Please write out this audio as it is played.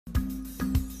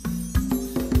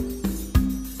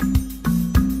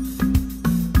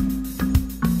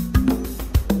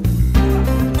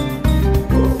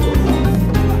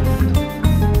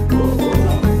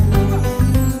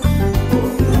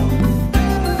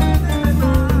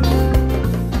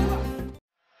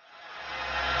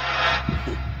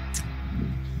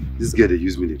This girl, they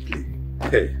use me to play.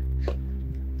 Hey,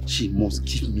 she must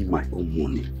give me my own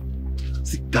money.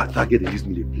 See, that girl, they use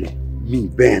me to play. Me,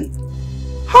 Ben.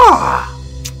 Ha!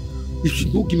 If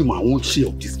she don't give me my own share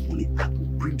of this money, I will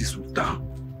bring this one down.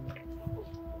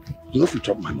 You know if you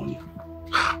chop my money,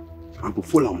 I will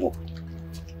follow them up.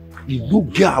 You no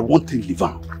girl I want to live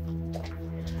on.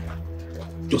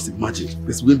 Just imagine,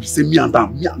 this when you say me and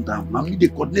them. Now me they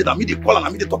coordinate, now me they call, and now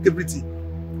me they talk everything.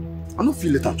 I don't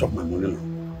feel let them chop my money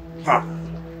now. Ha!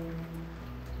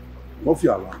 Don't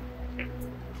feel alarmed.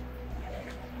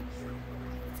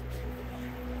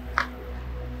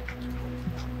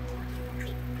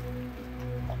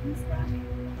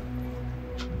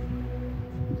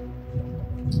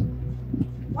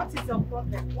 What is your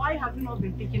problem? Why have you not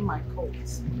been taking my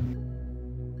calls?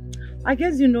 I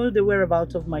guess you know the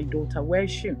whereabouts of my daughter. Where is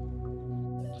she?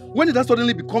 When did that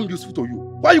suddenly become useful to you?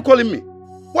 Why are you calling me?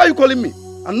 Why are you calling me?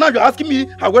 And now you're asking me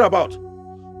her whereabouts.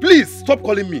 Please stop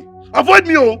calling me. Avoid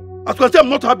me, oh. As you can see, I'm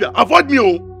not happy. Avoid me,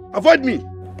 oh. Avoid me.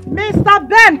 Mr.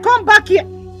 Ben, come back here.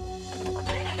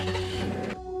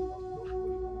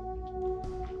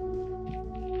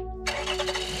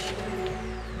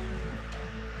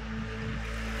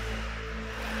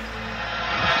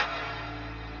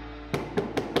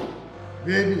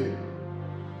 Baby,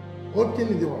 open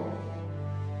the door.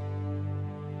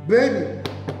 Baby,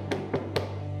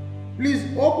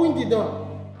 please open the door.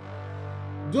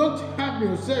 Don't harm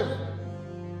yourself,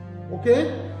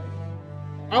 okay?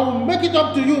 I will make it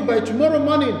up to you by tomorrow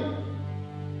morning.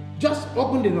 Just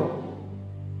open the door.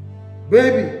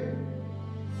 Baby,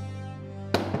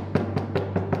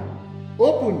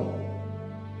 open.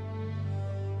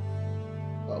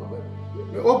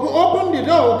 Open the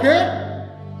door, okay?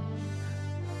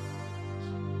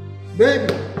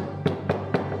 Baby.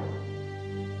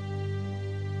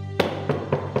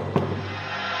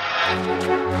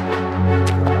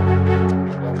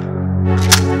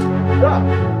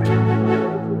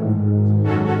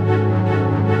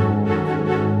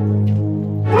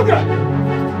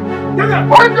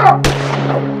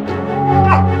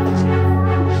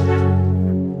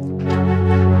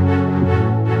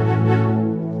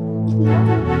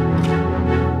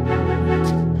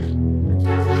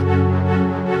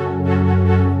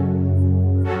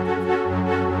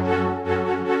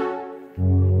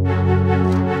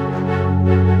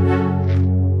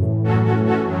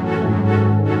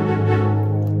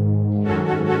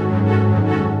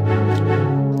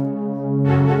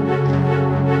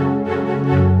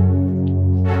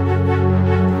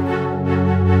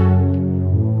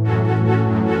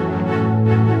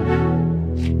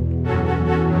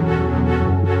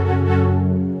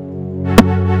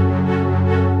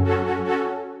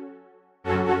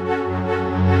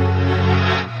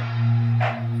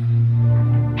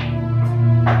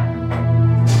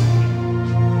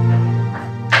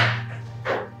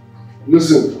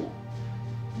 Listen,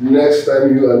 next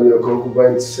time you and your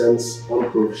concubine sends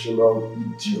unprofessional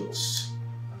idiots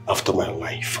after my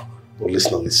wife,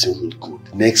 listen good.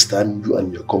 Next time you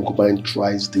and your concubine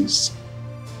tries this,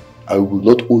 I will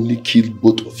not only kill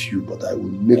both of you, but I will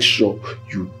make sure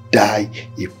you die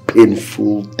a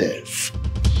painful death.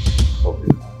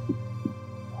 Okay.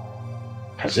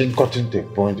 Has it gotten to a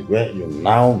point where you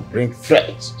now bring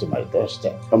threats to my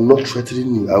doorstep? I'm not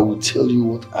threatening you. I will tell you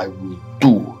what I will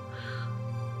do.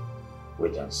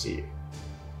 Wait and see.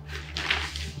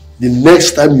 The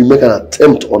next time you make an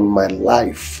attempt on my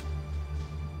life,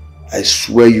 I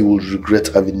swear you will regret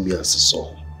having me as a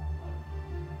son.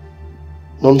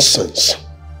 Nonsense.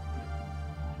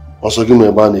 Also give me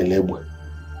a ban in labor.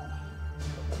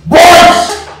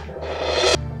 Boys!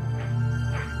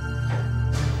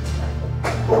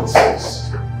 Nonsense.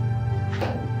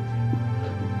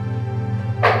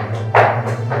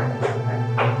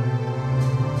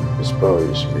 This boy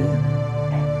is me.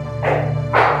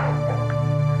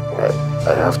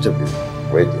 I have to be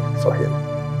waiting for him.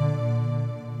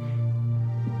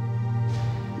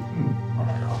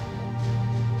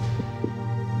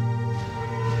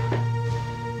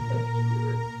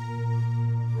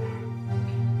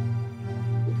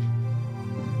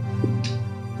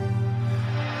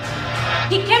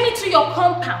 He came into your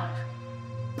compound,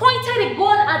 pointed a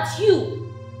gun at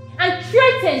you, and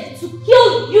threatened to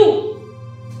kill you.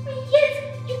 And yet,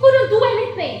 you couldn't do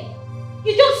anything.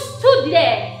 You just stood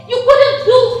there. You couldn't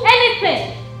do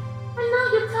anything. And now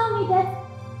you tell me that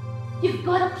you've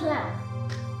got a plan.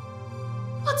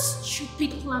 What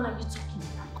stupid plan are you talking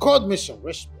about? Call me some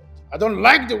respect. I don't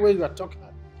like the way you are talking.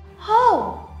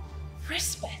 Oh,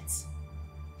 respect.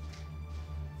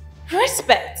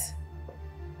 Respect?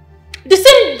 The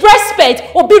same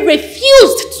respect will be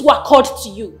refused to accord to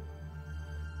you.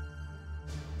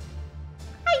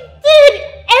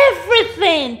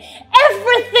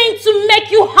 to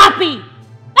make you happy.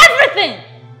 Everything.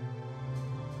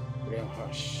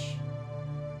 Hush.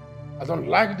 I don't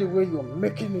like the way you're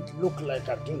making it look like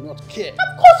I do not care.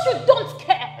 Of course you don't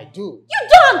care. I do. You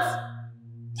don't.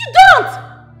 You don't.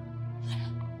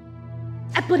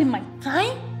 I put in my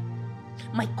time,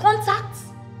 my contacts,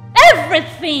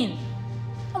 everything.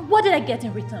 And what did I get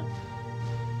in return?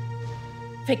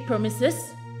 Fake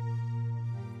promises,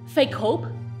 fake hope,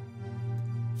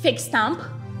 fake stamp,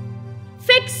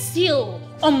 fake seal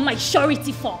on my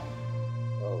surety form.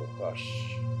 Oh, hush.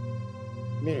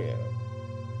 Miriam,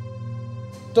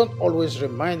 don't always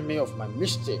remind me of my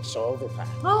mistakes all the time.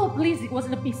 Oh, please, it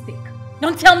wasn't a mistake.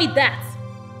 Don't tell me that.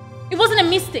 It wasn't a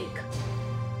mistake.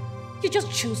 You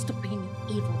just chose to be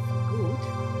evil for good.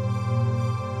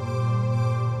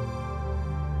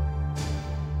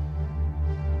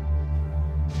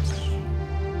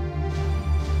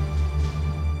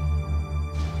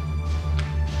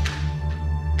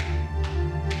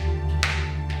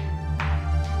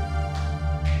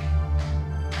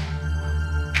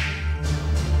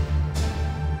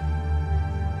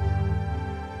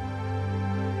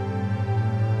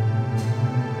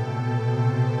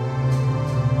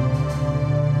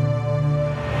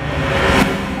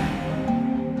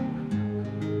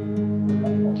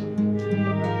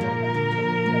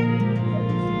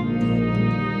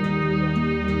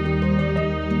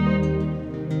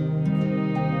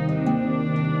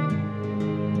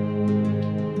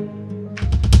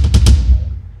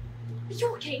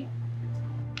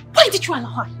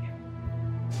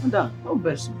 Madam, how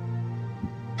best?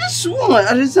 This woman,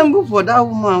 I resemble for that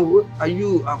woman. Are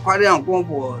you Aquarian come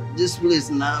for this place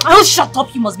now? Oh, shut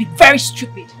up! You must be very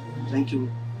stupid. Thank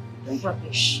you. Thank you.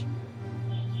 Rubbish.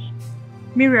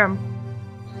 Miriam.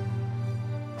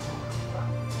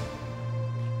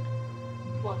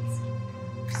 What?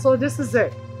 So this is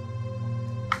it.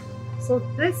 So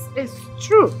this is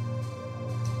true.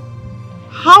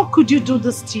 How could you do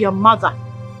this to your mother?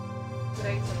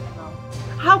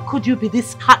 How could you be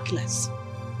this heartless?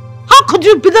 How could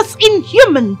you be this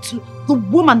inhuman to the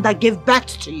woman that gave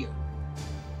birth to you?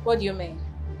 What do you mean?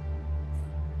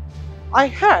 I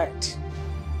heard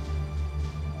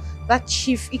that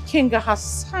Chief Ikenga has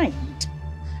signed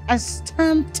and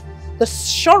stamped the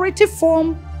surety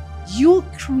form you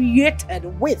created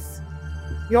with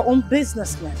your own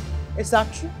businessman. Is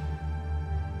that true?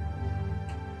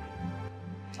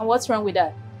 And what's wrong with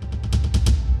that?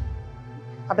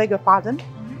 I beg your pardon?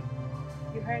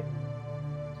 You heard me.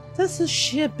 This is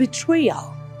sheer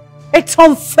betrayal. It's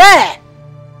unfair.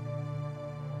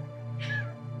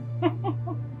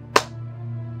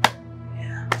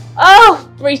 Oh,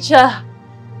 preacher,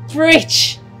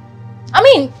 preach. I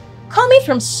mean, coming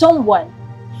from someone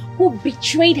who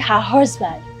betrayed her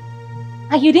husband,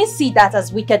 and you didn't see that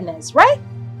as wickedness, right?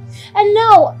 And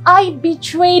now I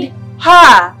betrayed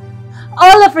her.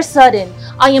 All of a sudden,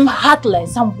 I am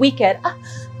heartless and wicked. I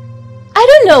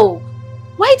don't know.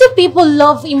 Why do people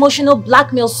love emotional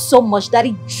blackmail so much that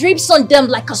it drips on them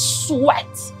like a sweat?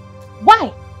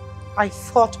 Why? I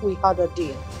thought we had a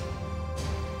deal.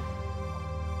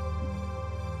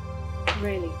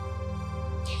 Really?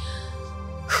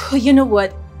 You know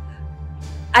what?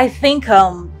 I think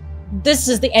this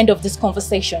is the end of this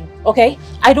conversation, okay?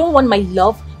 I don't want my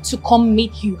love to come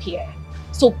meet you here.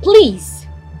 So please,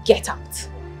 get out.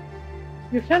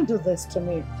 You can't do this to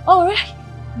me. Alright,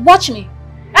 watch me.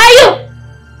 Hey you!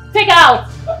 Take her out!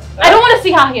 I don't want to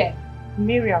see her here.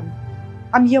 Miriam,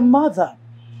 I'm your mother.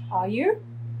 Are you?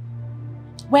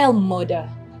 Well, mother,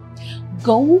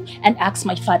 go and ask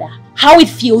my father how it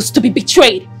feels to be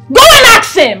betrayed. Go and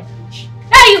ask him!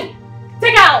 Hey you!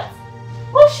 Take her out!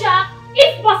 Pusha,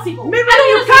 if possible. Miriam,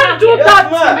 you can't do that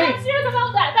to me. I'm serious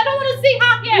about that. I don't want to see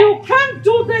her here. You can't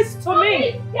do this to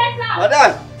me. Get out!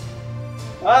 Madam!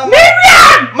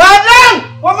 Miriam!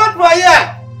 Madam! Come out for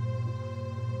here!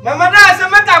 My mother has a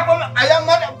matter. I am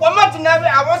mother. Come out now.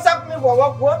 I want something for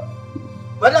work.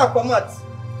 Madam, come out.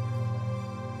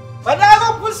 Madam, I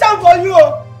will put some for you.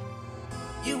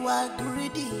 You are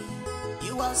greedy.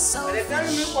 You are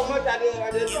selfish. You are a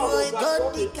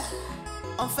god digger.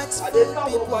 Unfaithful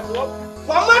people.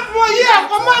 Come out for here.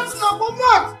 Come out now. Come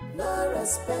out. No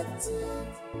respect.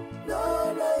 No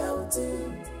loyalty.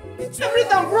 Every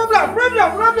time problem.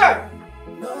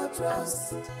 No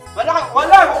trust. Madam, I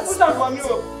will put some for you.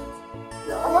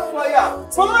 Come out for here.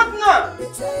 Come out now.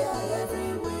 Betrayal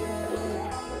everywhere.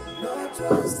 No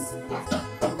trust.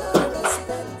 No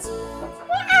respect.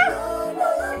 No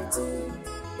loyalty.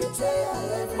 Betrayal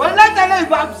everywhere. Well,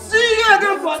 if I'm seeing you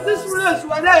again for this place,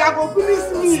 well, I go police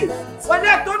me. Well,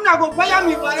 I don't know, go fire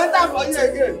me for enter for you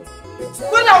again.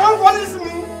 When I won't police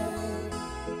me.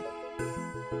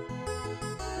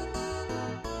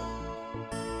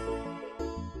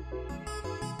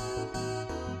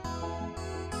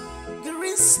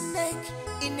 cake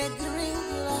in a green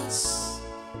glass.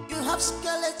 You have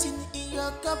skeleton in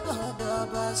your cupboard,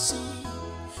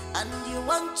 and you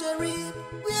want to reap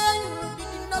where you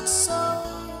did not sow.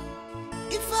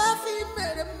 If I feel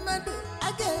made a medal,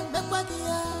 I get back back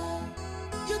here.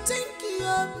 You think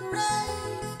you're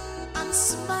brave and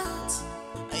smart.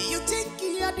 You think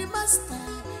you're the master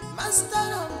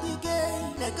of the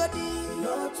game. Negodi,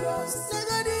 no trust,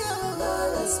 negodi, no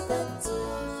respect,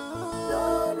 no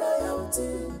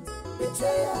loyalty,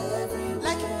 betrayal everywhere.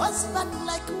 Like husband,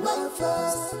 like wife,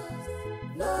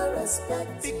 no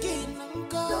respect, begin and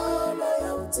go, no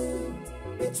loyalty,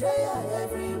 betrayal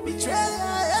everywhere.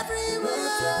 Betrayal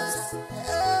everywhere.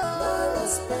 No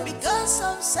respect, because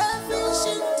of selfish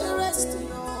interest.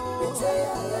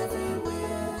 Betrayal everywhere.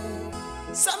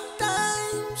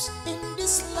 Sometimes in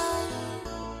this life,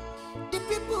 the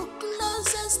people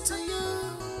closest to you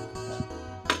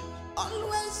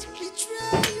always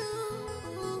betray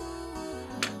you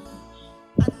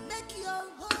and make your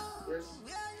home where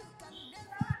you can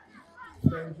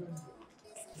never.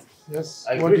 Yes.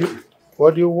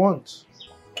 What do you want?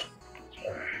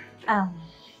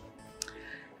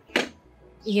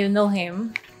 You know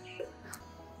him,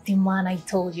 the man I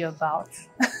told you about.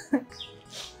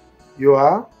 You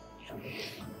are?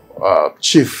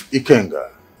 Chief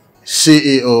Ikenga,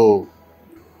 CEO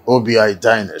OBI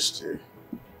Dynasty,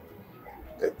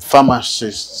 a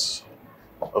pharmacist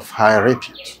of high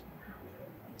repute.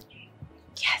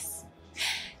 Yes.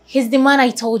 He's the man I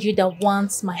told you that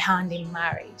wants my hand in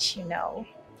marriage, you know.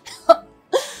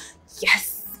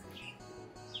 Yes.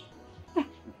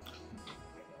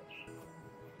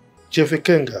 Chief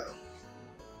Ikenga,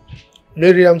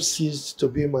 Miriam ceased to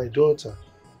be my daughter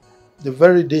the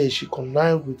very day she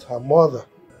connived with her mother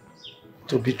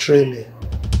to betray me.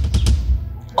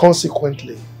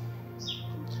 Consequently,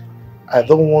 I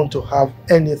don't want to have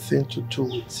anything to do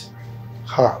with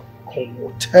her or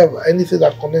whatever, anything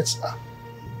that connects her.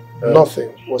 Nothing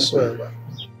whatsoever.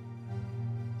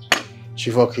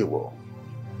 Chief Okiwo,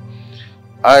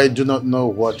 I do not know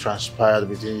what transpired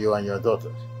between you and your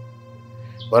daughter,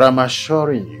 but I'm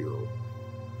assuring you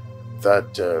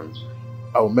that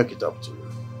I will make it up to you.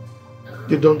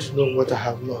 You don't know what I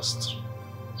have lost.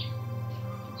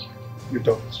 You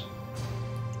don't.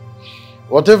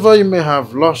 Whatever you may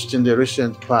have lost in the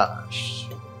recent past,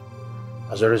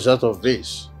 as a result of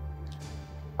this,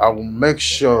 I will make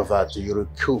sure that you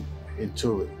recoup in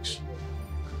 2 weeks.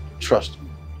 Trust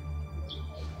me.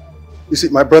 You see,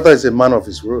 my brother is a man of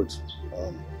his word.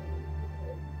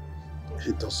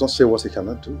 He does not say what he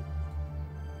cannot do.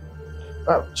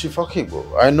 Chief Okibo,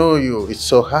 I know it's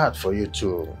so hard for you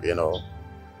to,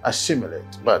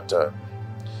 assimilate, but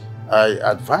I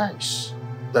advise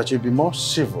that you be more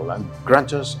civil and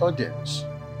grant us audience.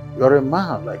 You're a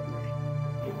man like me.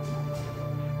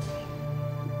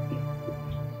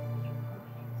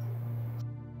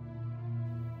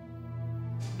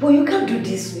 But you can't do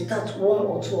this without one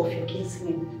or two of your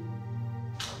kinsmen.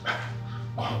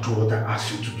 I'll do what I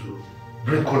asked you to do.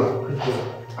 Bring cola, bring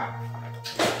cola.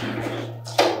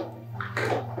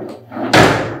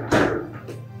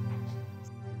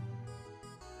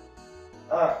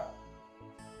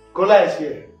 Cola is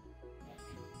here.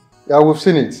 Yeah, we've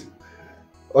seen it.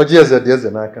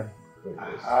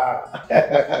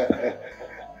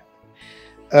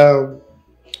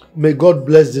 May God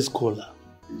bless this cola.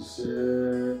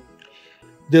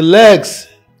 The legs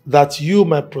that you,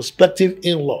 my prospective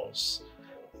in-laws,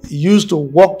 used to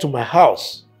walk to my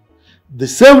house, the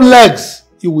same legs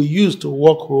you will use to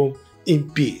walk home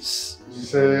in peace,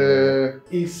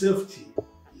 in safety,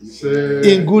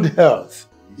 in good health.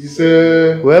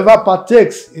 Whoever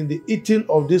partakes in the eating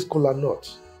of this kola nut,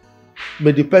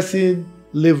 may the person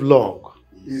live long,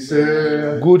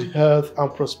 good health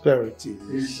and prosperity.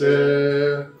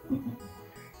 So,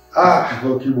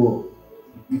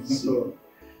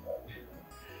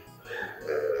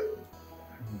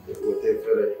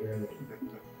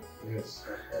 yes,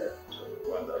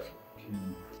 wonderful.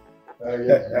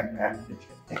 Yes.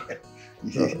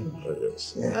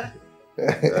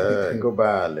 Go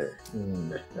bale.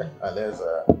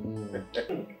 Aleza.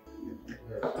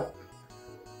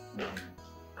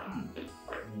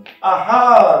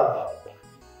 Aha!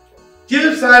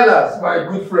 Chief Silas, my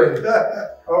good friend.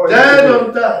 Dead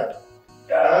on time.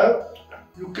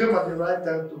 You came at the right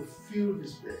time to fill the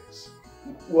space.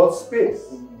 What space?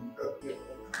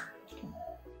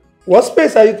 What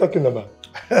space are you talking about?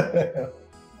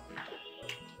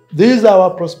 These are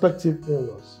our prospective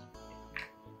in-laws.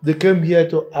 They came here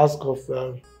to ask of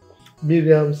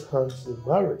Miriam's hand in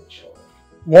marriage.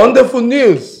 Wonderful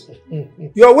news.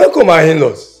 You are welcome, our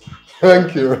in-laws.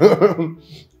 Thank you.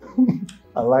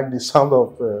 I like the sound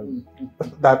of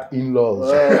that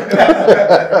in-laws.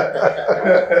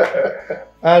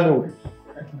 Anyway,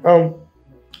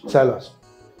 Silas,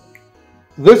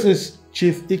 this is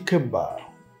Chief Ikemba,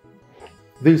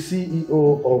 the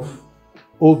CEO of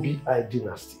OBI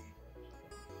Dynasty.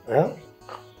 Yeah?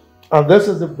 And this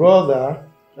is the brother,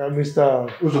 Mr.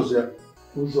 Uzos.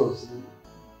 Uzos.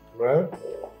 Right?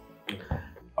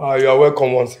 You are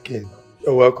welcome once again.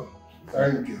 You're welcome.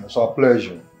 Thank you. It's our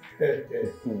pleasure.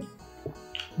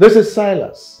 This is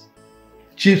Silas,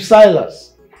 Chief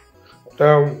Silas.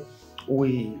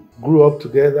 We grew up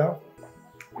together,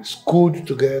 we schooled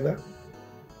together,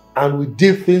 and we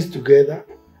did things together.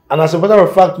 And as a matter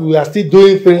of fact, we are still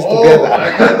doing things together.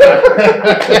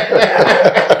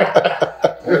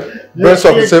 Birds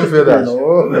of the same feathers.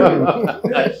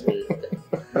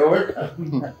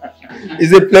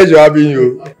 It's a pleasure having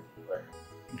you.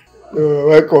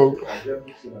 Welcome.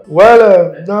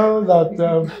 Well, now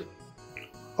that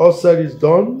all said is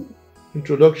done,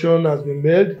 introduction has been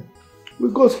made, we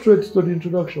go straight to the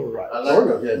introduction, right? I like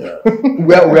to hear that.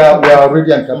 we are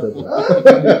ready and capable.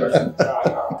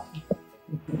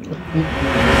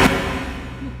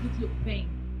 Look, babe.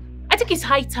 I think it's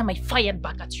high time I fired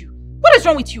back at you. What is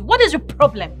wrong with you? What is your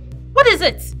problem? What is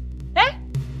it? Eh?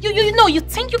 You know, you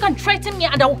think you can threaten me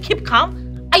and I will keep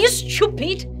calm? Are you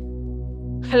stupid?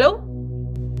 Hello?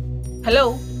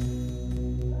 Hello?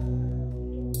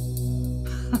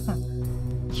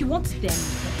 You want them?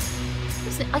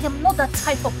 Listen, I am not that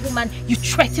type of woman you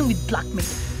threaten with blackmail.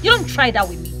 You don't try that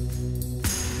with me.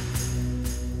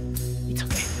 It's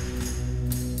okay.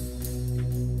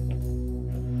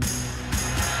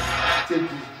 Take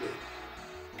this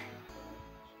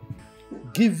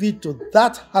drink. Give it to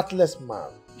that heartless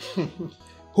man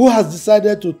who has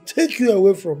decided to take you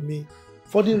away from me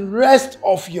for the rest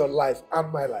of your life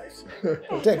and my life.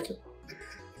 Take it.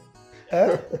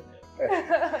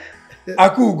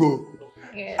 Akugo,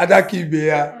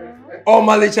 Adakibea,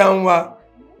 Omalichanwa,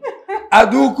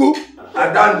 Aduku,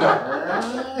 Adanda.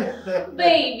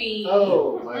 Baby.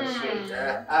 Oh, my shit.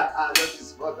 That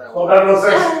is what I Stop that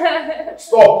nonsense.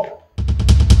 Stop.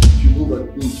 If you move an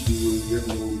inch, you will get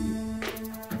no.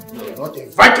 You're not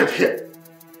invited here.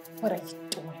 What are you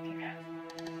doing here?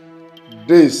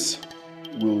 This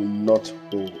will not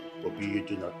hold. Obi, you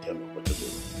do not tell me what to do.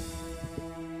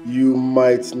 You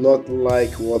might not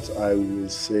like what I will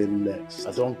say next.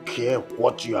 I don't care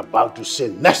what you're about to say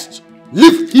next.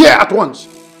 Leave here at once.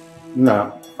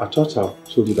 Now, I thought I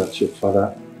told you that your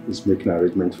father is making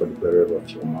arrangements for the burial of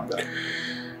your mother.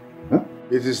 Huh?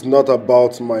 It is not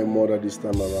about my mother this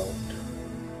time around.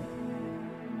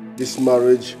 This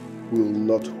marriage will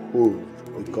not hold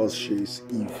because she is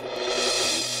evil.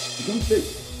 You don't say.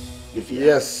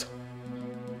 Yes.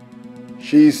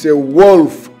 She is a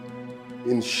wolf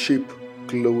in sheep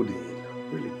clothing.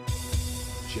 Really?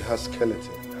 She has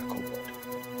skeleton in her cupboard.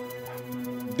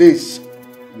 This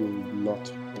will not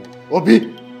hold. Obi!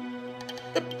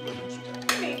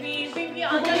 Baby, I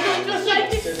don't like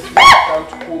this.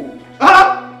 Can't hold.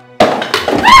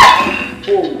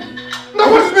 Hold. Now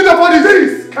what is mean about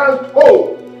this? Can't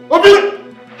hold. Obi!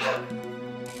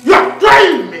 You are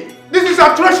trying me! This is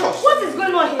atrocious! What is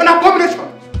going on here? An abomination!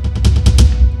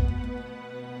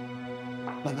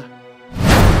 Nana,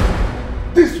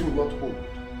 this will not hold.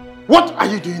 What are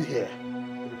you doing here?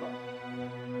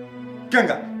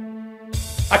 Genga,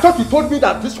 I thought you told me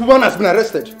that this woman has been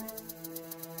arrested.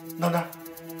 Nana,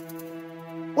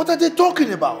 what are they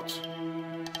talking about?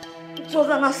 It was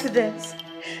an accident.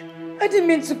 I didn't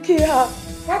mean to kill her.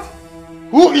 What?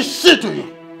 Who is she to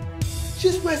you?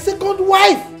 She's my second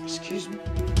wife. Excuse me?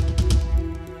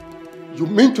 You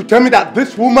mean to tell me that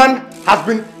this woman has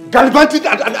been gallivanting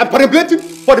and perambulating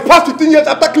for the past 15 years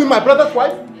after killing my brother's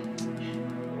wife?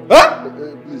 Huh?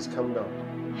 Please calm down.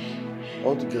 I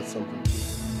want to get something.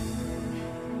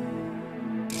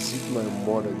 Is it my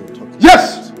mother you're talking about?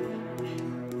 Yes!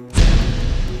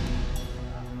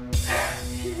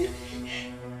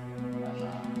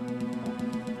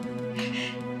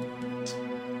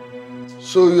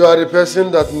 So you are the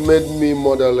person that made me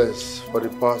motherless for the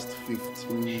past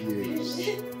 15 years.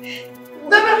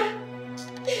 Nana!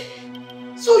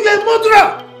 So you're a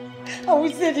murderer! I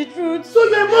will say the truth. So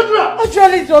you're a murderer!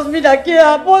 Actually, it was me that killed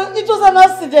her, but it was an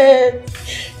accident.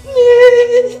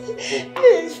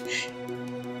 Please.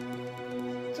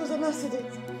 It was an accident.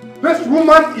 This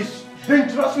woman is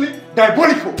dangerously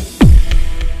diabolical.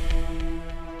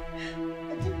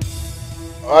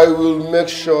 I will make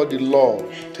sure the law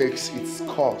takes its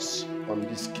course on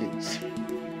this case.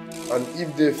 And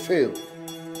if they fail,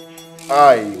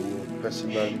 I will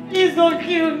personally... Please don't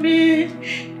kill me.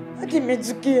 I didn't mean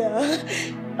to kill her.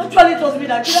 Actually, it was me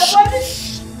that killed her.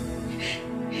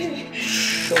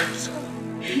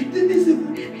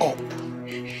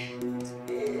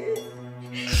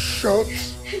 Shut up.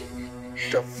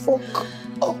 Shut the fuck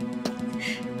up.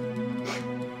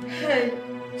 Hey.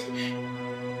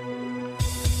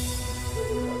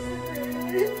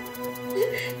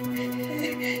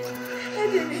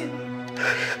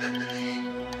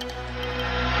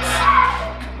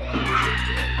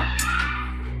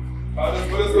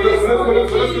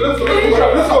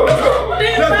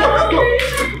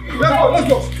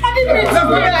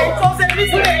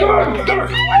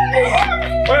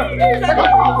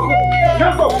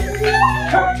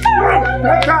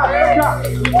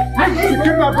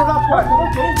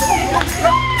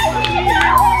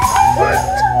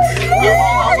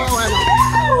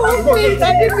 Please, I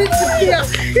didn't mean to kill.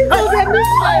 It was a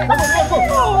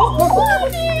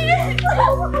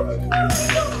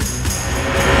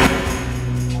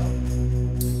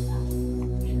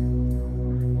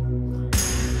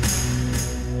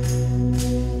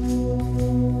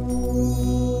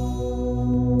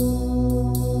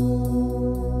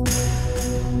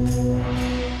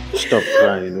Stop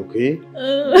crying, okay?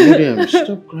 Miriam,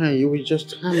 stop crying. You will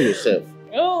just harm yourself.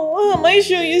 Oh, am I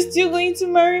sure you're still going to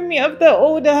marry me after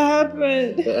all that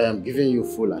happened? I am giving you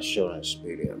full assurance,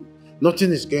 Miriam.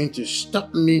 Nothing is going to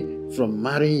stop me from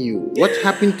marrying you. What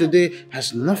happened today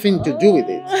has nothing to do with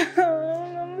it.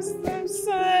 I'm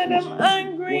sad. I'm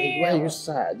angry. Why are you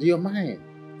sad? You're mine.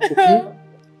 Okay?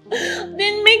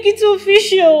 Then make it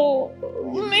official.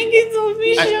 Make it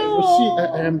official.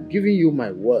 I am giving you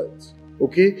my words.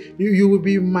 Okay? You will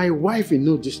be my wife in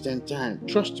no distant time.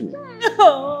 Trust me.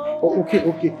 Oh, okay.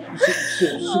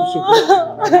 So,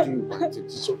 how do you want it?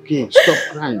 It's okay. Stop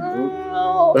crying, bro.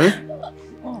 No. Huh?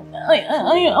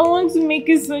 I want to make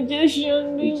a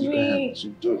suggestion, baby.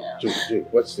 Do it.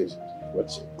 What's this?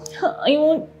 What's it? I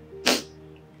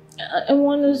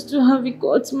want us to have a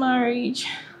court marriage.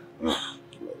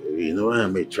 You know, I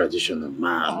am a traditional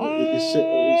man.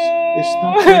 It's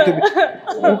not going to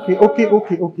be...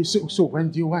 Okay. So when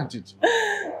do you want it?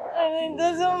 It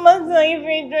doesn't matter if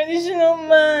you're a traditional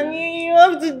man. You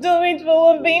have to do it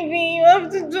for a baby. You have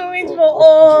to do it for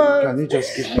us. Can you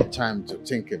just give me time to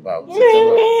think about it?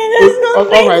 There's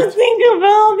nothing to think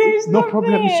about. There's no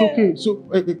problem. It's okay. So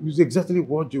it's exactly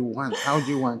what do you want? How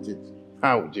do you want it?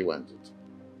 How do you want it?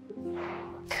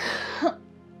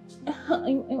 I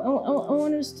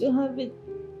want us to have it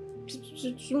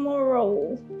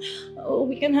tomorrow.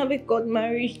 We can have a court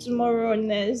marriage tomorrow,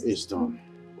 Nest. It's done.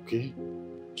 Okay?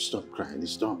 Stop crying.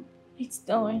 It's done. It's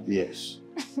done. Yes.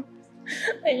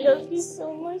 I love you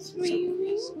so much,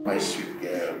 baby. My sweet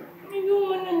girl. I don't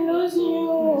want to lose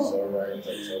you. It's alright. It's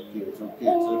okay. It's okay. I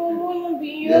want to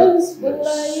be yours for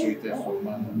life. Sweetest for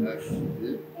man on earth.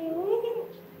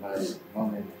 My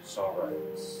money is alright.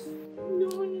 I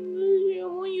don't want to lose you. I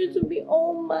want you to be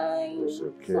all mine. It's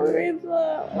okay.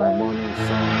 Forever. My money is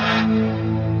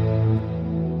alright.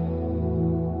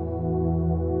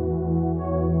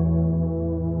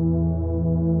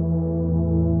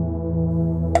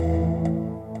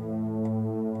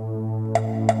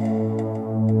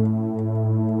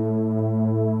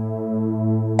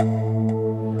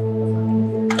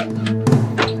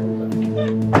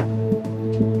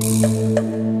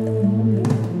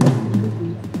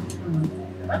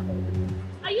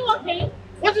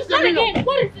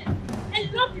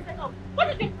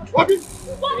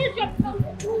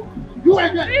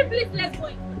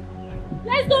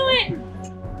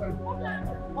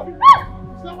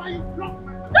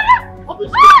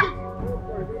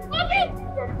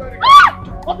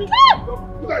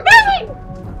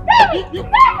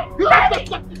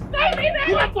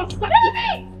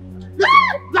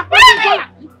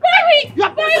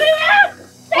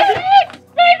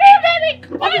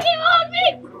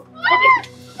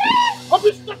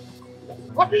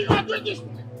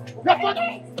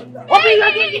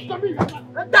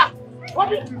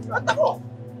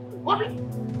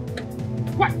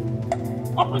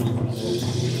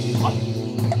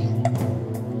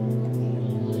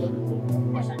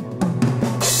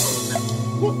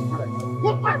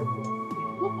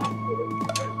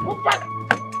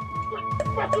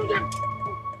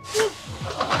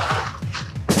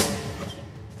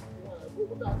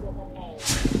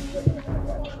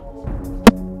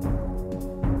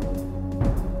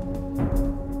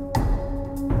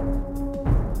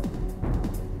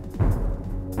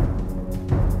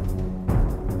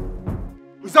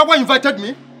 Is that why you invited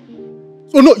me?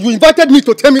 Oh no, you invited me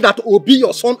to tell me that Obi,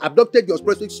 your son, abducted your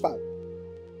precious child.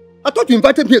 I thought you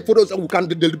invited me for us so we can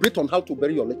deliberate on how to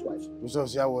bury your late wife.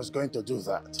 Because I was going to do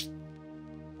that.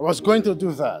 I was going to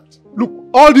do that. Look,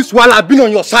 all this while I've been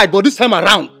on your side, but this time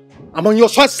around, I'm on your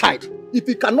short side. If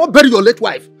you cannot bury your late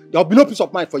wife, there will be no peace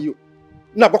of mind for you.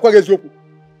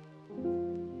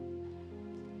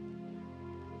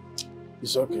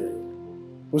 It's okay.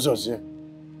 Who's us here?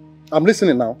 I'm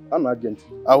listening now. I'm not agent.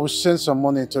 I will send some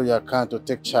money to your account to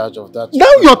take charge of that.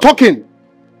 Now you're talking.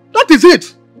 That is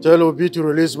it. Tell Obi to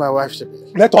release my wife to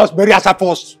me. Let us bury her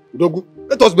first. Udogu.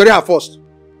 Let us bury her first.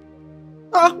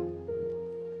 Ah.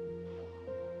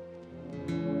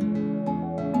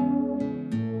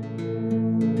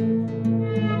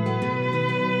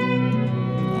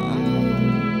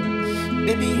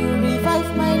 Baby, you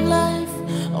revive my life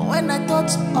when I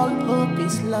thought all hope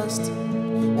is lost.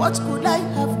 What could I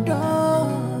have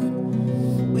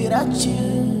done without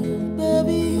you,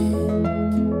 baby?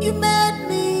 You made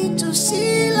me to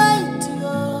see light,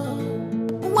 yo.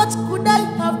 What could I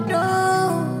have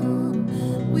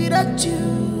done without you?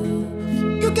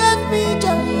 You gave me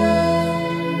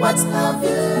joy. What have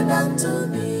you done to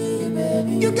me,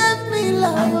 baby? You gave me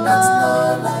love. I don't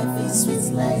know life is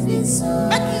sweet like this.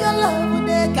 Make your love,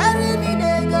 they carry me,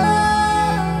 they go.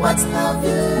 What have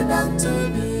you done to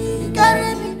me?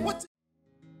 Carry me.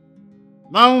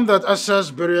 Now that Asa's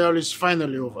burial is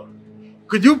finally over,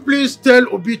 could you please tell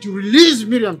Obi to release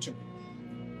Miriam to me?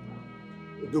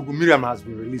 Udogu, Miriam has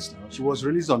been released now. She was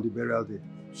released on the burial day.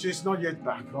 She's not yet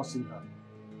back. I've not seen her.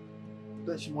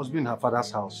 Then she must be in her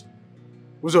father's house.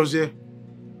 Uzozie,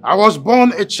 I was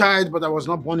born a child, but I was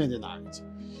not born in the night.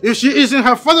 If she is in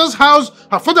her father's house,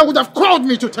 her father would have called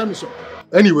me to tell me so.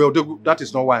 Anyway, Udogu, that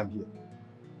is not why I'm here.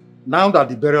 Now that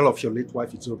the burial of your late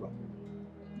wife is over,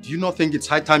 do you not think it's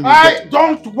high time you I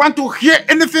don't want to hear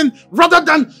anything rather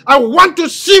than I want to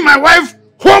see my wife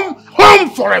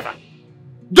home forever.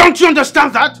 Don't you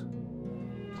understand that?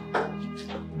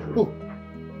 Oh.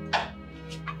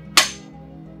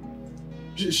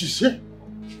 She's here.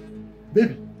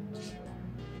 Baby.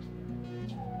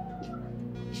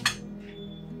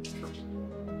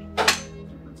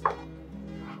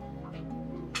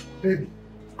 Baby.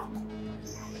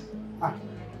 Ah.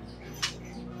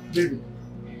 Baby.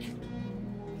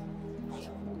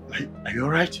 Are you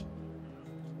alright?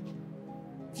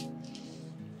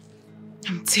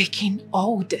 I'm taking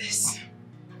all this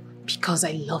because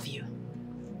I love you.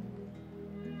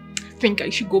 I think I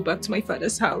should go back to my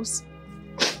father's house.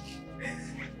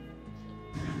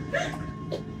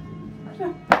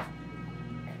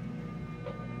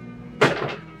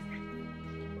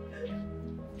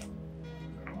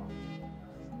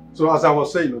 So as I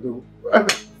was saying, Udogu,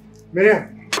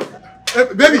 Miriam.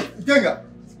 baby, Ikenga.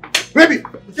 Baby,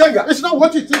 Ikenga. It's not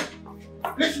what you think.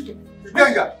 Listen to me.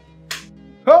 Ikenga.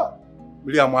 Huh?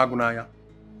 Miriam Wagunaya.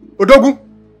 Udogu.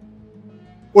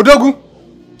 Udogu.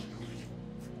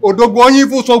 Udogu onye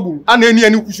ifu sogbu. A na-eni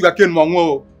eni ku sugar cane ma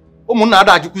nwo. Umu na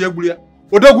ada ajiku yegburu ya.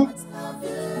 Udogu.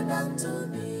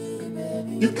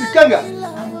 Ikenga.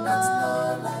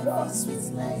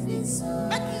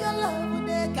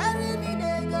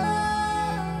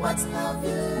 What have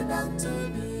you done to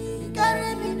me?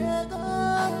 Carry me to go.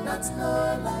 I don't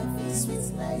know life is sweet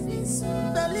like this.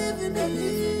 Believe in me,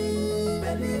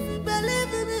 believe in me.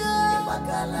 Believe me.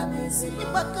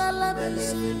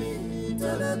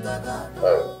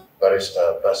 Barrister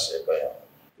Basebayan.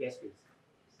 Yes, please.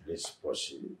 Please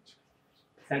proceed.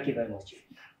 Thank you very much.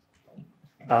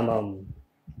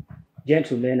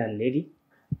 Gentlemen and lady,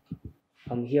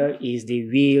 here is the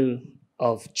will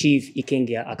of Chief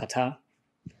Ikenga Akata,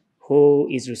 who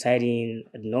is residing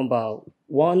at number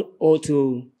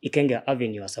 102 Ikenga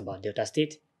Avenue, Asaba, Delta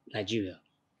State, Nigeria.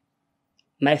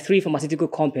 My 3 pharmaceutical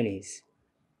companies,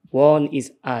 one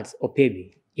is at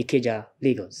Opebi, Ikeja,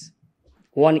 Lagos,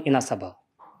 one in Asaba,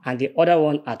 and the other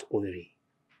one at Owerri.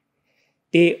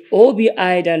 The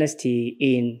OBI dynasty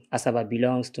in Asaba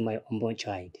belongs to my unborn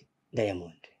child,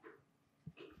 Diamond.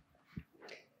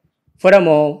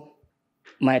 Furthermore,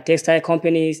 my textile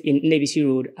companies in Nebisi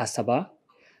Road, Asaba,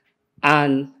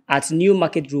 and at New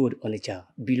Market Road, Onitsha,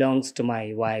 belongs to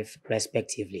my wife,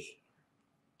 respectively.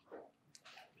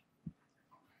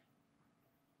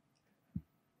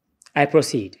 I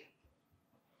proceed.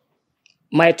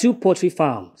 My 2 poultry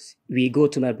farms will go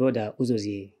to my brother,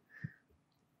 Uzozie,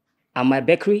 and my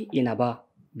bakery in Aba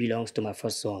belongs to my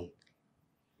first son,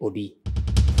 Obi.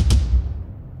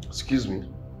 Excuse me.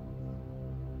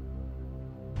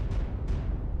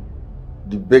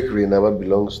 The bakery in Aba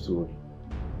belongs to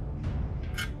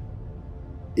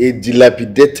a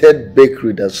dilapidated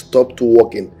bakery that stopped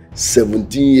working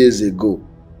 17 years ago.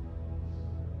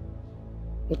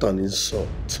 What an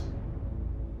insult.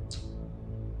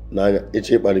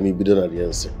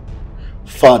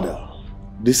 Father,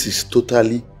 this is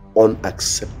totally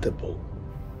unacceptable.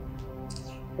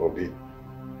 Obi,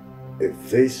 if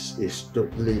this is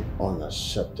totally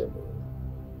unacceptable,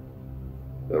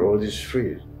 the road is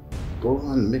free. Go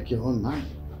and make your own mind.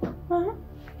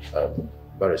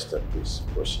 Barrister, please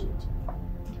proceed.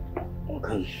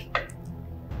 Okay.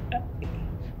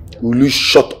 Will you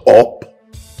shut up?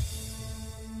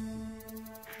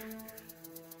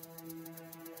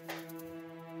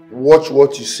 Watch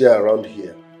what you say around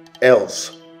here,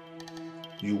 else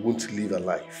you won't live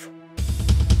alive.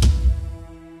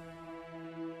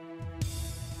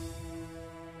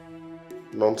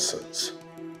 Nonsense.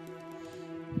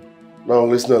 Now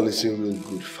listen real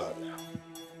good, father.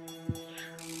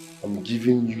 I'm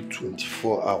giving you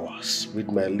 24 hours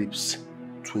with my lips.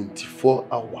 24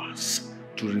 hours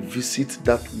to revisit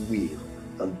that will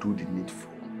and do the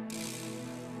needful.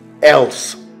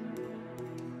 Else,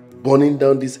 burning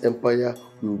down this empire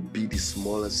will be the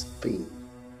smallest thing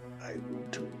I will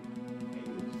do.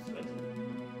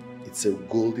 It's a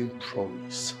golden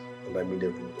promise, and I mean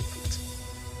every word of it.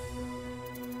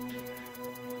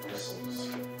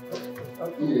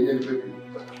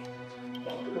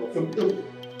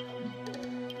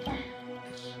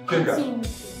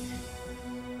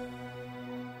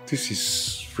 This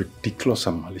is ridiculous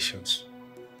and malicious.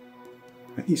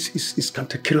 It's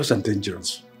cantankerous and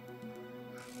dangerous.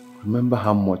 Remember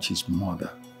how much his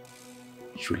mother,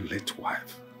 your late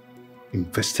wife,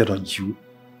 invested on you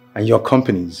and your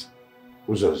companies.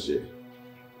 Uzozie,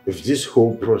 if this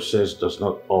whole process does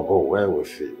not all go well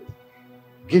with you,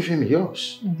 give him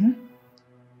yours.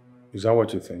 Is that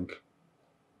what you think?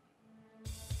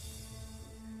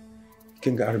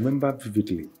 King, I remember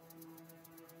vividly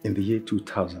in the year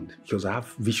 2000, because I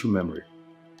have visual memory.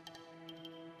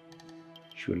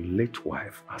 Your late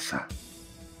wife, Asa,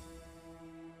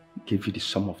 gave you the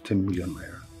sum of 10 million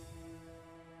naira.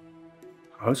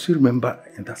 I also remember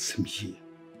in that same year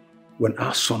when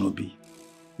our son Obi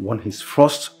won his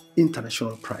first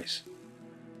international prize,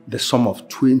 the sum of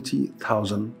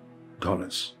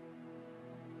 $20,000.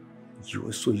 You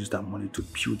also used that money to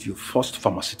build your first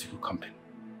pharmaceutical company.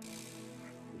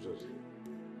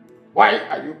 Why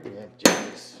are you being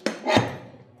jealous?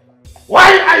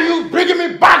 Why are you bringing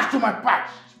me back to my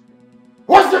past?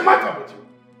 What's the matter with you?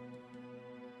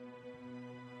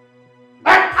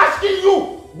 I'm asking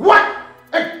you, what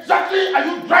exactly are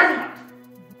you driving at?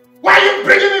 Why are you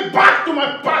bringing me back to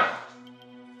my past?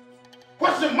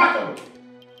 What's the matter with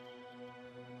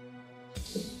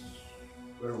you?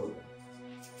 Very well.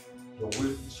 Your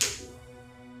will is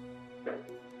your will.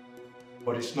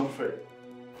 But it's not fair.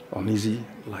 Uneasy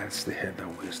lies the head that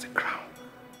wears the crown.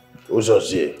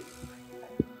 Uzozie,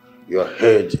 your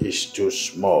head is too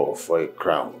small for a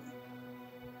crown.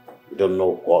 You don't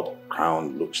know what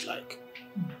crown looks like,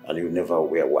 and you never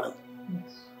wear one.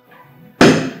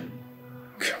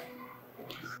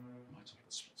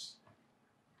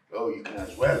 Oh, you can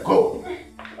as well go.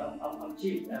 I'm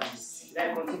chill. Can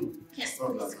I continue? Yes,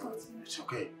 please continue. It's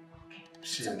okay.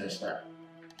 See you next time.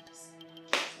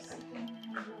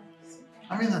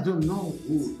 I mean, I don't know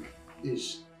who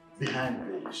is behind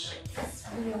this. It's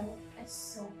real. It's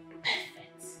so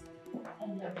perfect. I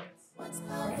love it. What's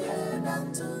love you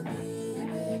done to me,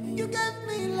 baby? You gave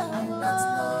me love, and that's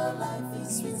no life is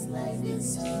sweet like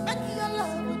this. Make your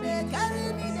love, they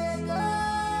carry me, they go.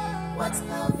 What's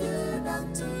love you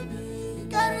done to me? You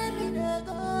carry me, they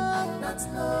go. And that's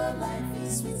no life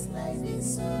is sweet like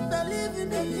this. Believe in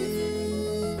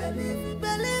me,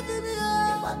 believe in me,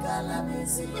 oh. Ibakala me,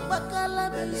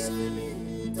 believe in me.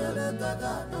 Tolo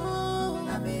toga, no.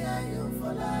 Nami ayo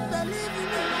for life. Believe in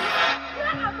me.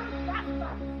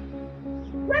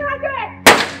 Where are they?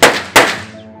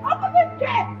 Open this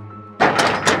gate!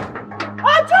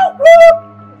 Ojuku!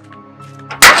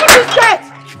 Open this gate!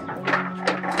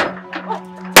 Oh,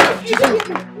 you didn't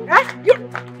hear me. Eh?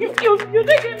 You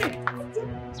didn't hear me.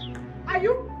 Are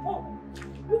you? Oh,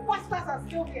 you bastards are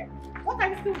still here. What are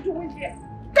you still doing here?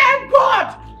 Thank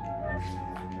God!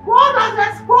 God has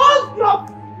exposed your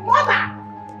mother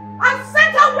and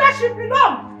sent her where she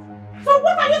belongs. So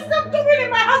what are you still doing in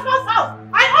my husband's house?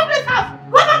 I own this house.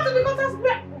 Go back to the mother's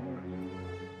square.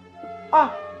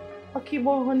 Ah,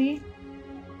 Akibo, honey.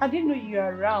 I didn't know you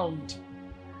were around.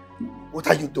 What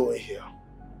are you doing here?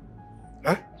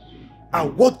 Huh?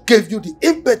 And what gave you the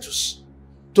impetus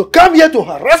to come here to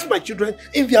harass my children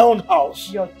in their own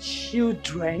house? Your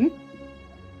children?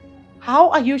 How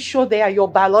are you sure they are your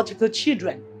biological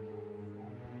children?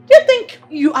 Do you think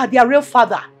you are their real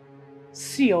father?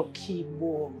 See,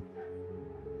 Akibo.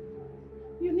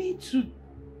 You need to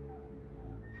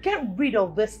get rid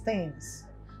of these things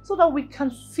so that we can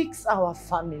fix our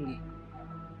family.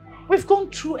 We've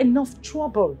gone through enough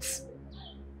troubles.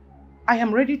 I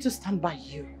am ready to stand by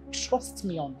you. Trust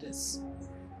me on this.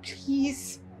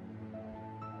 Please.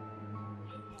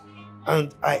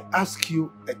 And I ask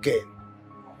you again,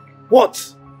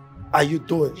 what are you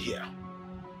doing here?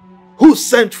 Who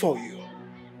sent for you?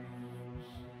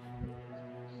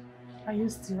 Are you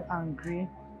still angry?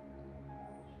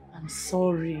 I'm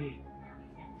sorry.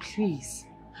 Please.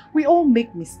 We all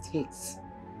make mistakes.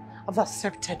 I've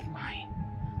accepted mine.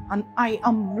 And I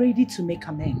am ready to make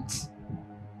amends.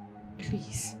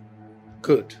 Please.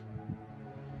 Good.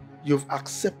 You've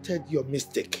accepted your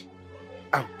mistake.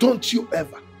 And don't you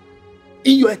ever,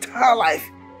 in your entire life,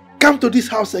 come to this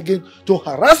house again to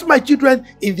harass my children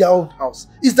in their own house.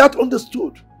 Is that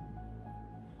understood?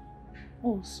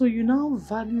 Oh, so you now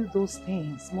value those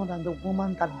things more than the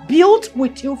woman that built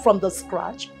with you from the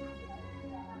scratch?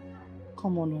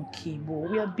 Come on, Okibo.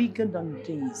 We are bigger than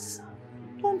this.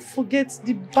 Don't forget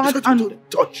the bad and...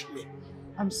 Don't touch me.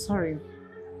 I'm sorry.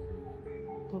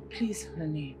 But please,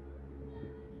 honey.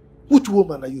 Which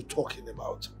woman are you talking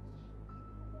about?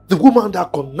 The woman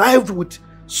that connived with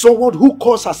someone who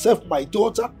calls herself my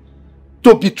daughter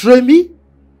to betray me?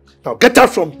 Now get out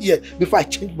from here before I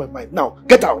change my mind. Now,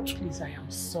 get out. Please, I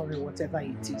am sorry, whatever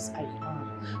it is. I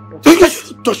am. But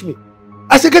don't touch me.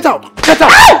 I say get out. Get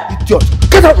out. Idiot.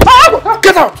 Get out.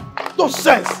 Get out. No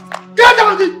sense. Get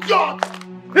out, idiot.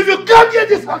 If you come near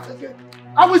this house again,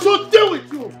 I will so deal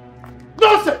with you.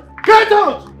 Nonsense. Get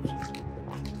out.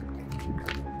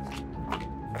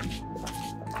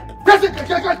 Get. Idiot.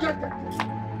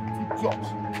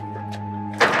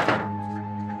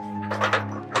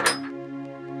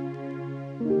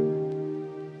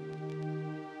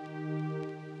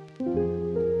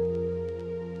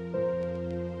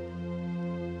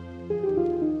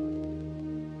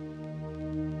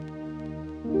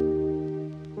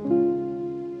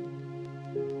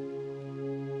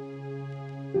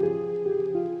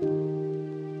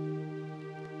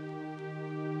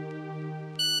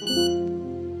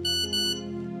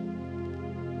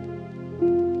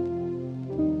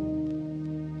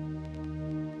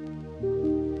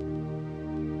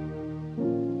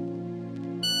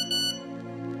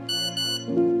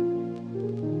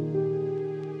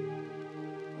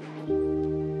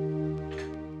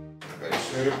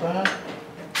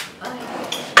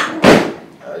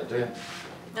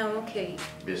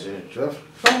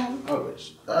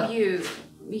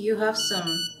 You have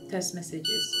some text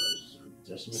messages.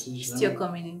 Text messages? Still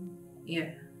coming in. Yeah.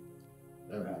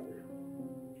 Let me have it.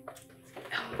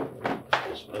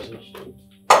 Text message.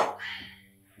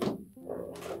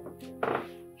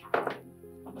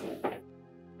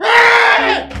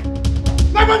 Hey!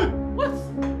 My money! What?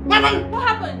 My money! What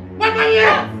happened? My money!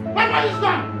 What? My money is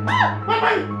gone! Ah! My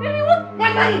money! Baby, what?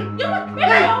 My money! Baby,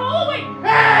 Hey! oh, wait!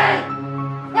 Hey!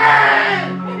 Hey!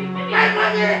 Baby. My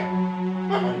money!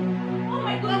 My money! Oh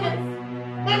my goodness!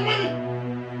 My money!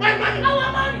 My money!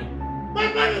 Our money! My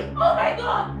money! Oh my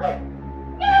God! Hey!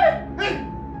 Hey!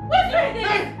 What's doing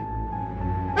this?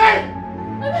 Hey!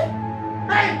 Hey!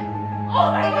 Hey! Oh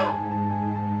my God!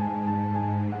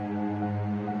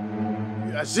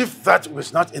 As if that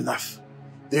was not enough,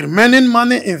 the remaining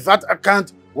money in that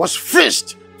account was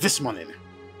freezed this morning.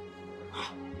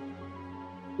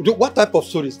 What type of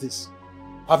story is this?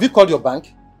 Have you called your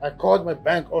bank? I called my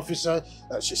bank officer.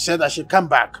 She said I should come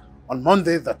back on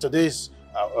Monday, that today's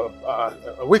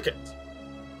a weekend.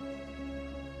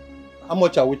 How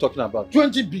much are we talking about?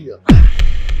 20 billion.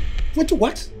 20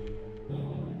 what?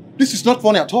 This is not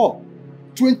funny at all.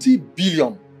 20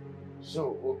 billion.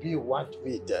 So, Obi want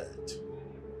me dead.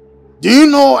 Do you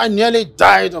know I nearly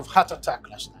died of heart attack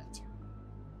last night?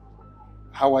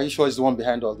 How are you sure he's the one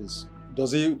behind all this?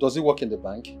 Does he work in the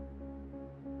bank?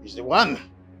 He's the one.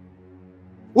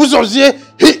 Uzozie,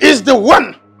 he is the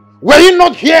one. Were you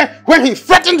not here when he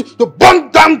threatened to burn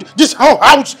down this whole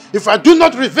house if I do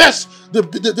not reverse the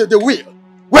will?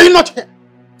 Were you not here?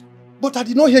 But I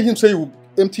did not hear him say you will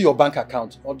empty your bank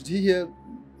account. Or did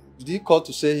he call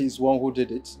to say he's the one who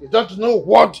did it? You don't know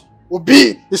what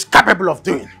Obi is capable of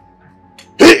doing.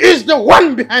 He is the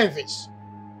one behind this.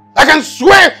 I can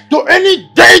swear to any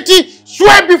deity,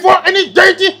 swear before any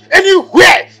deity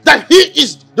anywhere that he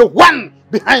is the one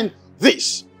behind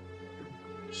this.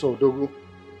 So, Dogu,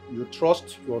 you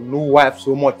trust your new wife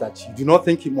so much that you do not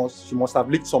think she must have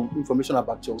leaked some information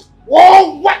about you?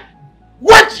 Oh,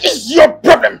 what is your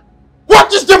problem?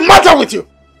 What is the matter with you?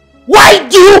 Why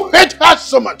do you hate her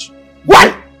so much?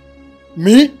 Why?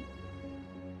 Me?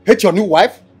 Hate your new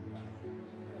wife?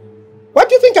 Why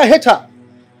do you think I hate her?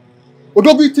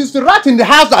 Odogu, it is the rat in the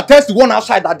house that tells the one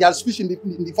outside that there's fish in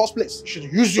the first place. You should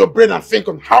use your brain and think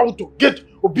on how to get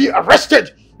or be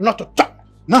arrested, not to talk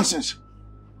nonsense.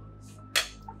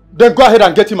 Then go ahead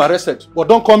and get him arrested, but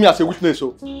don't call me as a witness.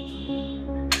 So.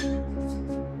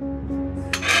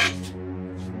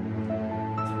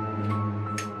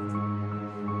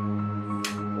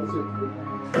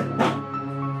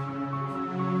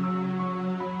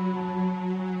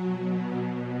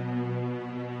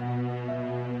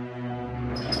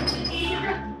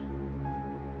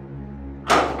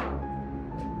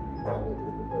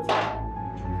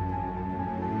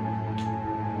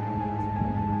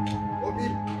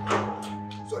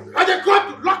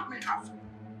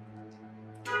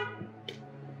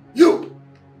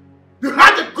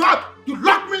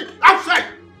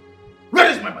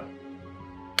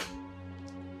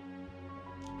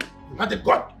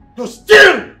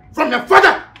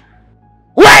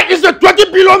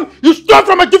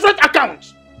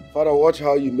 Father, watch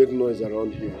how you make noise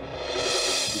around here.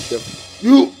 Be careful.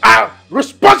 You are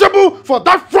responsible for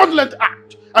that fraudulent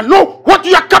act and know what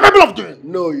you are capable of doing.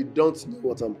 No, you don't know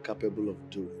what I'm capable of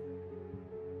doing.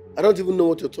 I don't even know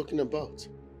what you're talking about.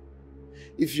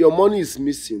 If your money is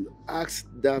missing, ask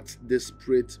that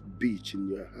desperate bitch in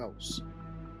your house.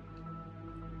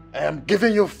 I am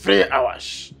giving you 3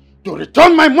 hours to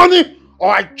return my money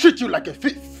or I treat you like a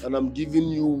thief. And I'm giving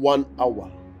you 1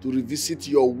 hour to revisit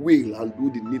your will and do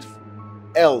the needful.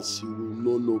 Else you will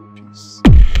know no peace.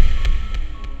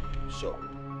 So,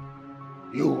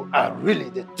 you are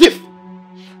really the thief?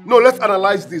 No, let's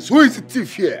analyze this. Who is the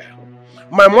thief here?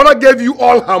 My mother gave you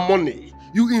all her money.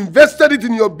 You invested it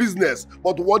in your business.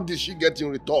 But what did she get in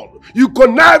return? You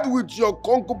connived with your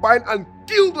concubine and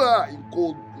killed her in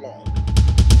cold blood.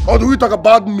 Or do we talk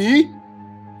about me?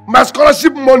 My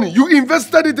scholarship money, you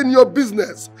invested it in your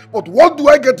business. But what do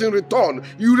I get in return?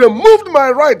 You removed my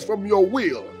right from your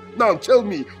will. Now tell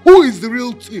me, who is the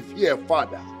real thief here,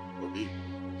 Father?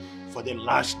 For the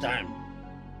last time,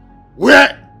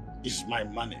 where is my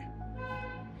money?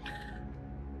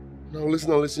 Now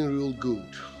listen real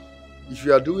good. If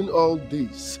you are doing all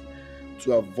this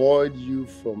to avoid you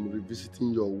from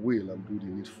revisiting your will and do the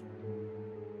needful,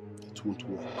 it won't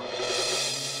work.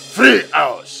 3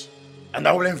 hours. And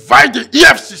I will invite the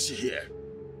EFCC here.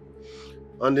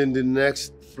 And in the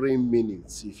next 3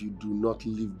 minutes, if you do not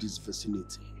leave this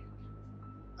vicinity,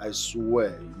 I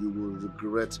swear you will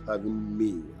regret having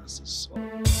me as a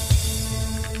son.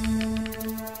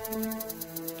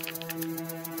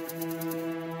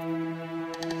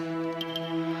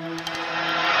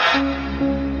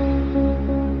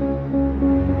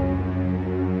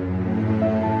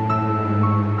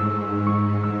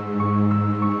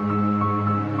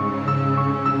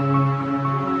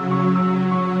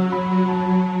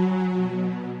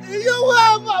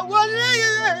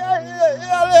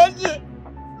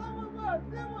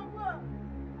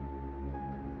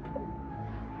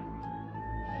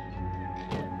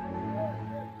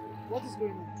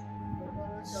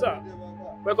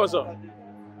 Sir,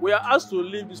 we are asked to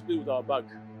leave this place with our bag.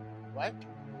 What?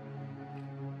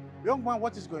 Young man,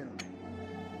 what is going on?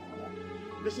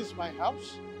 This is my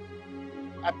house.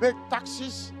 I pay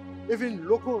taxes, even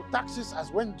local taxes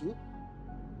as when due.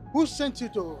 Who sent you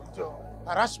to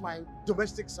harass my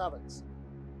domestic servants?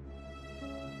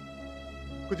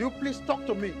 Could you please talk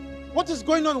to me? What is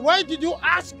going on? Why did you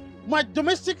ask my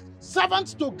domestic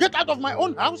servants to get out of my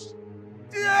own house?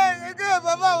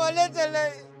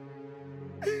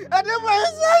 I don't want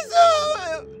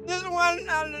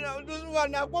this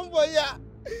one, I come for ya.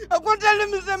 I can't tell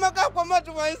him to come out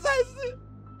to my size.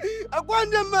 I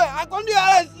want them, I can't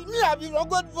ask me, I've been a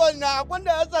good boy now. I want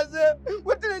to ask,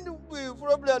 what did you do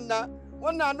problem now?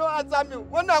 When I know answer me,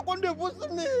 when I want to push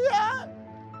me,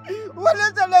 what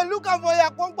is the look for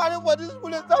your company for this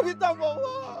police?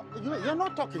 You're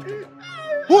not talking to me.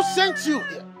 Who sent you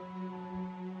here?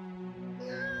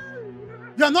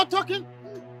 You're not talking?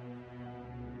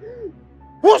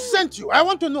 Who sent you? I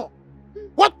want to know.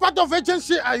 What part of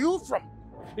agency are you from?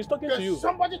 He's talking to you.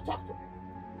 Somebody talk to me.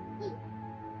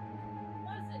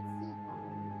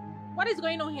 What is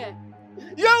going on here?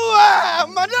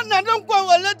 Madam, I don't go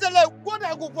let what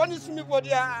I go punish me for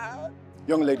the.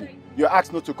 Young lady, you're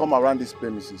asked not to come around these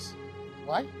premises.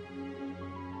 Why?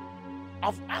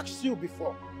 I've asked you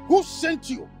before. Who sent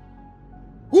you?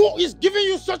 Who is giving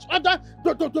you such order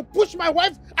to push my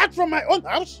wife out from my own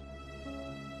house?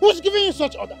 Who's giving you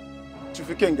such order? Chief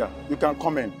Ikenga, you can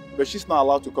come in, but she's not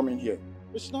allowed to come in here.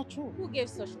 It's not true. Who gave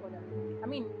such order? I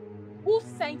mean, who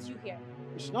sent you here?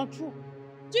 It's not true.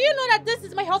 Do you know that this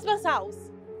is my husband's house?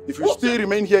 If you still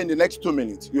remain here in the next 2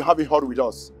 minutes, you have a hurry with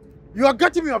us. You are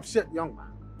getting me upset, young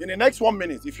man. In the next 1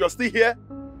 minute, if you're still here,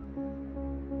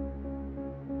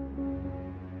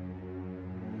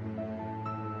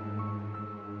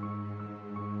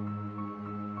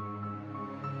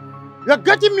 you're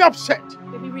getting me upset.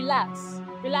 Baby, relax.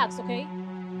 Relax, okay?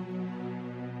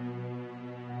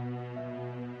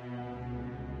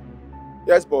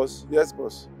 yes, boss. Yes,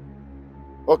 boss.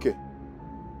 Okay.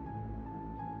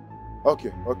 Okay.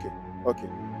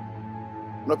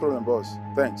 No problem, boss.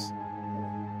 Thanks.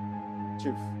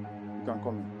 Chief, you can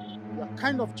come in. You're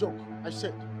kind of joke, I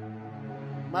said.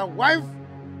 My wife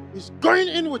is going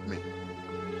in with me.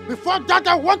 Before that,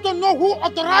 I want to know who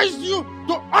authorized you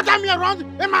to order me around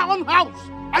in my own house.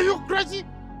 Are you crazy?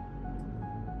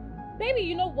 Baby,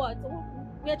 you know what?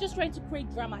 We are just trying to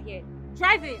create drama here.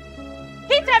 Drive in.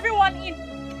 Hit everyone in.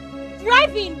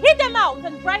 Drive in. Hit them out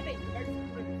and drive in.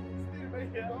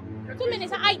 2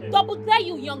 minutes. I double dare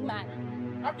you, young man.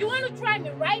 You want to try me,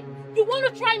 right? You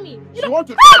want to try me? You want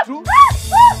to try too?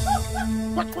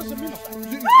 What's the meaning of that?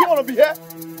 You still want to be here?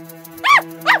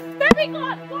 Baby, go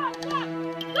on.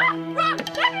 Run!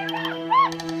 Baby, run!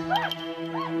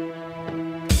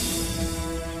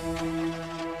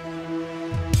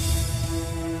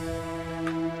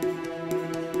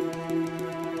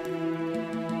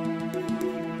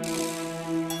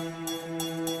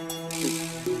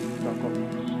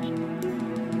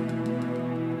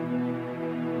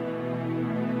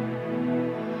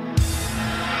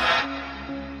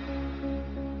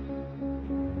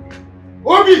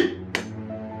 Obi!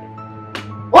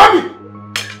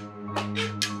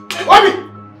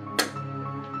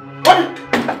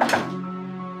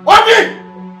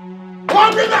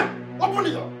 Open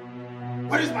the door!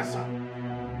 Where is my son?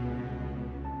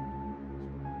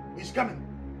 He's coming.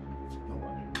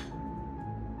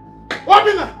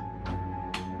 Open it!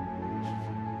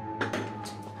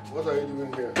 What are you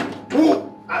doing here?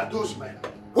 Who are those men?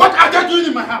 What are they doing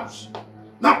in my house?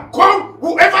 Now call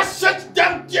whoever sent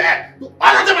them there to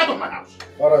order them out of my house.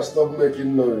 Father, stop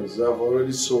making noise. I've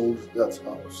already sold that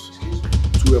house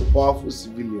to a powerful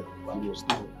civilian. You must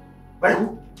know. By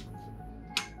who?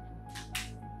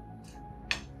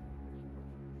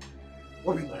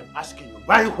 What am I asking you?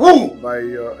 By who? By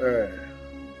your heir.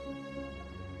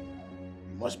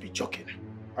 You must be joking.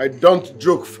 I don't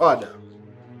joke, Father.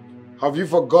 Have you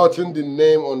forgotten the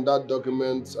name on that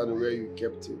document and where you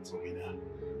kept it? Obina,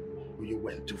 you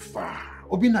went too far.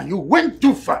 Obina, you went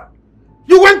too far.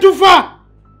 You went too far!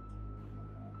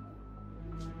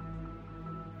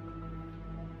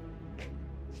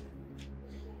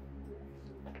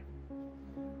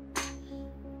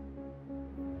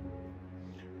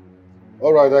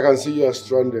 Alright, I can see you are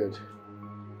stranded.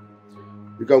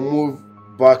 You can move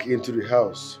back into the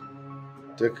house.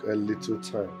 Take a little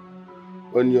time.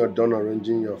 When you are done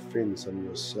arranging your things and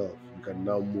yourself, you can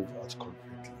now move out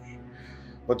completely.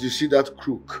 But you see that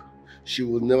crook, she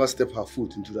will never step her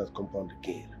foot into that compound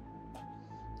again.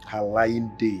 Her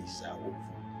lying days are over.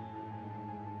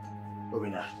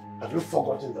 Obina, have you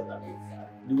forgotten that I'm your father?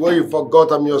 The way you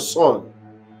forgot I'm your son.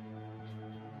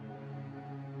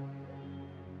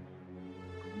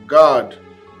 God,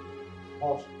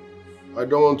 I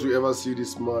don't want to ever see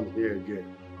this man here again.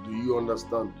 Do you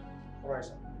understand? Alright,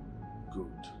 sir.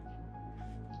 Good.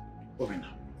 Obina!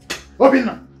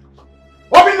 Obina!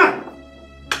 Obina!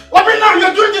 Obina,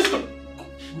 you're doing this to me!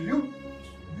 Will you?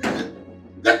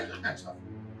 Let your hands off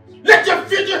me! Let your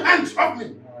filthy hands off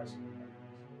me!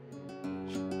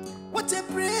 What a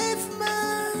brave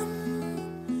man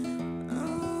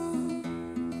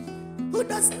who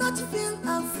does not feel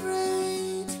afraid.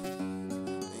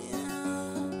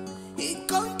 He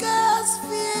conquers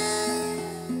fear.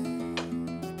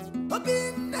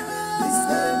 Obina. His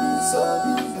name is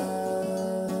Obina.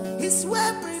 He's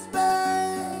well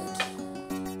prepared.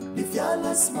 The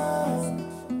fearless man.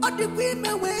 All the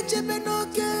women wage him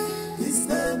okay. His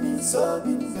name is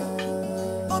Obina.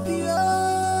 Obio.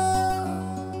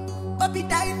 Obi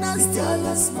Dynasty. The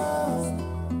fearless man.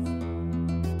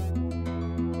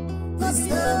 His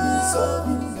name is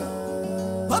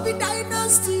Obina. Obi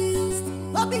Dynasty.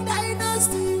 Bobby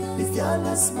Dynasty, the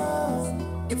fearless man,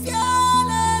 the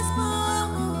fearless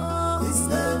man. His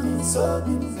name is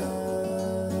Obina,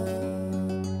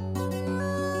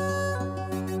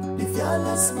 the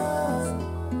fearless man.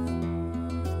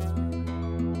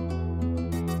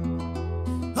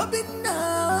 Obina,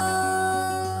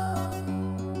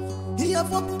 he have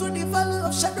walked through the valley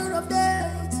of shadow of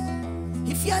death.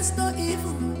 He fears no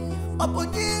evil.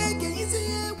 Upon you, easy.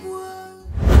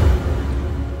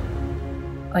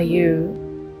 Are you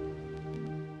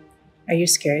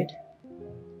scared?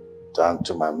 Down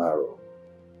to my marrow.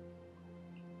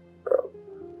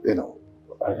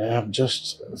 I am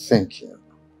just thinking,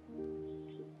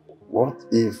 What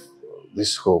if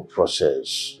this whole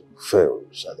process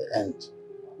fails at the end?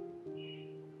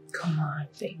 Come on,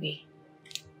 baby.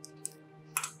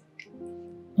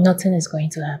 Nothing is going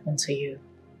to happen to you,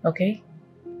 okay?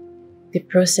 The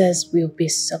process will be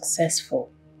successful.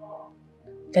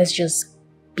 Let's just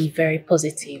be very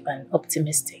positive and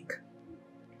optimistic.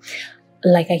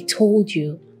 Like I told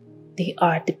you, they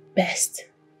are the best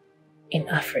in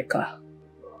Africa.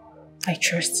 I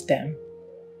trust them.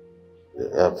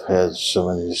 I've heard so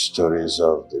many stories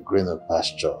of the greener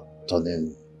pasture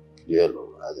turning yellow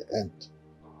at the end.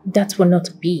 That will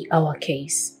not be our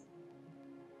case.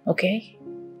 Okay?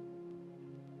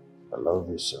 I love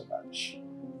you so much.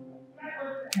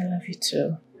 I love you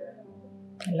too.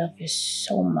 I love you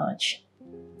so much.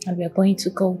 And we are going to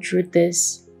go through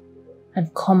this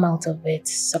and come out of it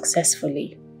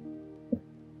successfully.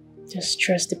 Just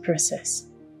trust the process.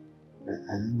 I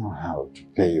don't know how to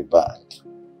pay you back.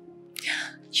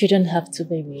 You don't have to,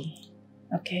 baby.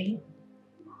 Okay?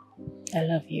 I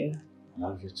love you. I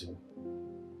love you too.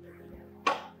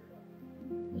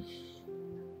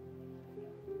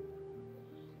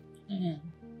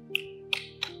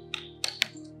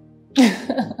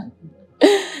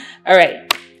 All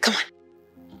right, come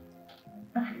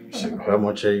on. So how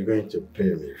much are you going to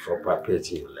pay me for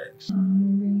palpating your legs?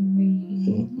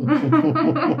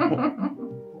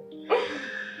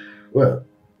 Well,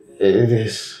 it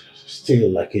is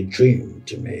still like a dream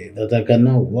to me that I can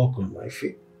now walk on my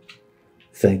feet.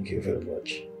 Thank you very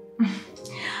much.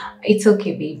 It's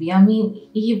okay, baby. I mean,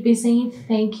 you've been saying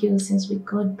thank you since we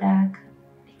got back.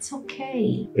 It's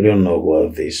okay. You don't know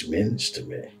what this means to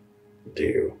me, do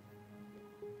you?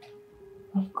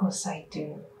 Of course I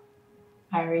do.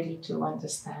 I really do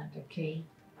understand, okay?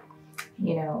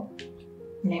 You know,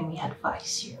 let me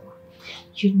advise you.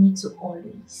 You need to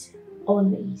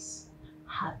always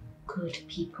have good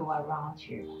people around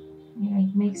you. You know,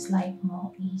 it makes life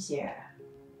more easier.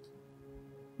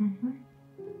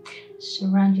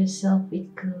 Surround yourself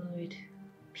with good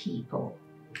people.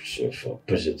 So for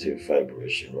positive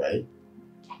vibration, right?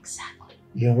 Exactly.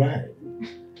 You're right.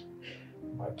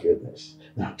 My goodness.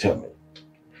 Now tell me,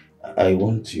 I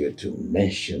want you to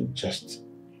mention just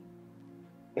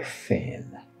a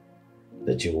thing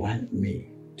that you want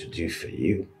me to do for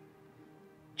you.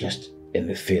 Just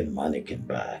anything money can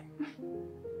buy.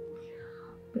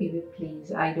 Baby,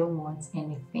 please, I don't want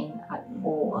anything at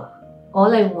all.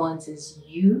 All I want is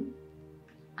you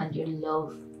and your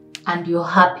love and your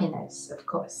happiness, of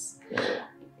course.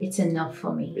 It's enough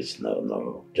for me. It's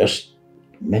no. Just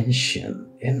mention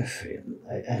anything.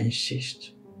 I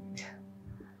insist.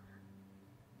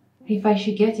 If I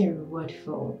should get a reward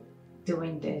for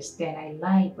doing this, then I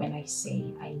lie when I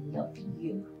say I love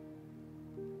you.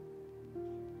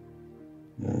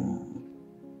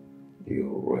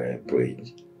 You rare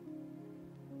breed.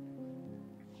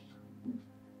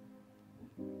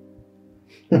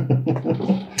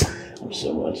 I'm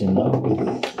so much in love with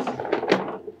you.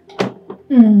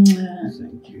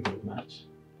 Thank you very much.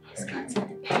 Let's go to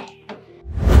the bed.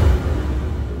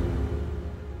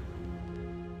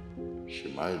 She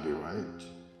might be right.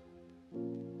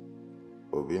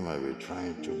 Obi might be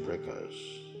trying to break us.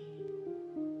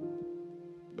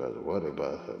 But what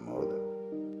about her mother?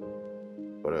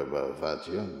 What about that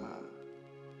young man?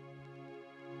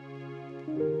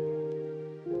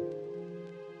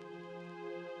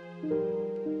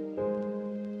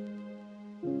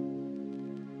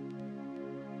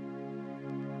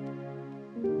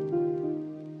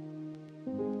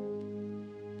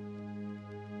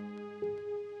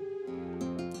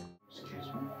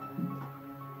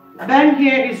 Ben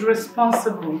here is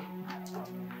responsible.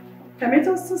 Permit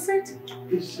us to sit?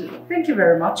 Thank you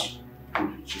very much.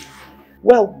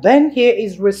 Well, Ben here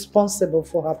is responsible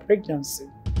for her pregnancy.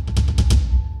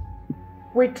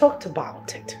 We talked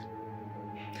about it.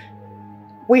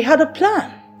 We had a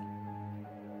plan.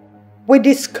 We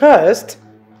discussed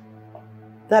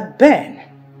that Ben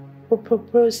will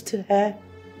propose to her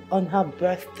on her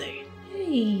birthday.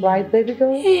 Hey. Right, baby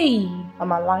girl? Hey.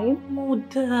 Am I lying?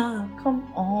 Mother.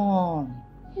 Come on.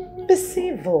 Be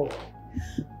civil.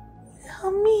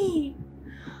 Mommy.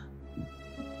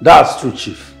 That's true,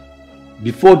 Chief.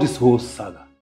 Before this whole saga,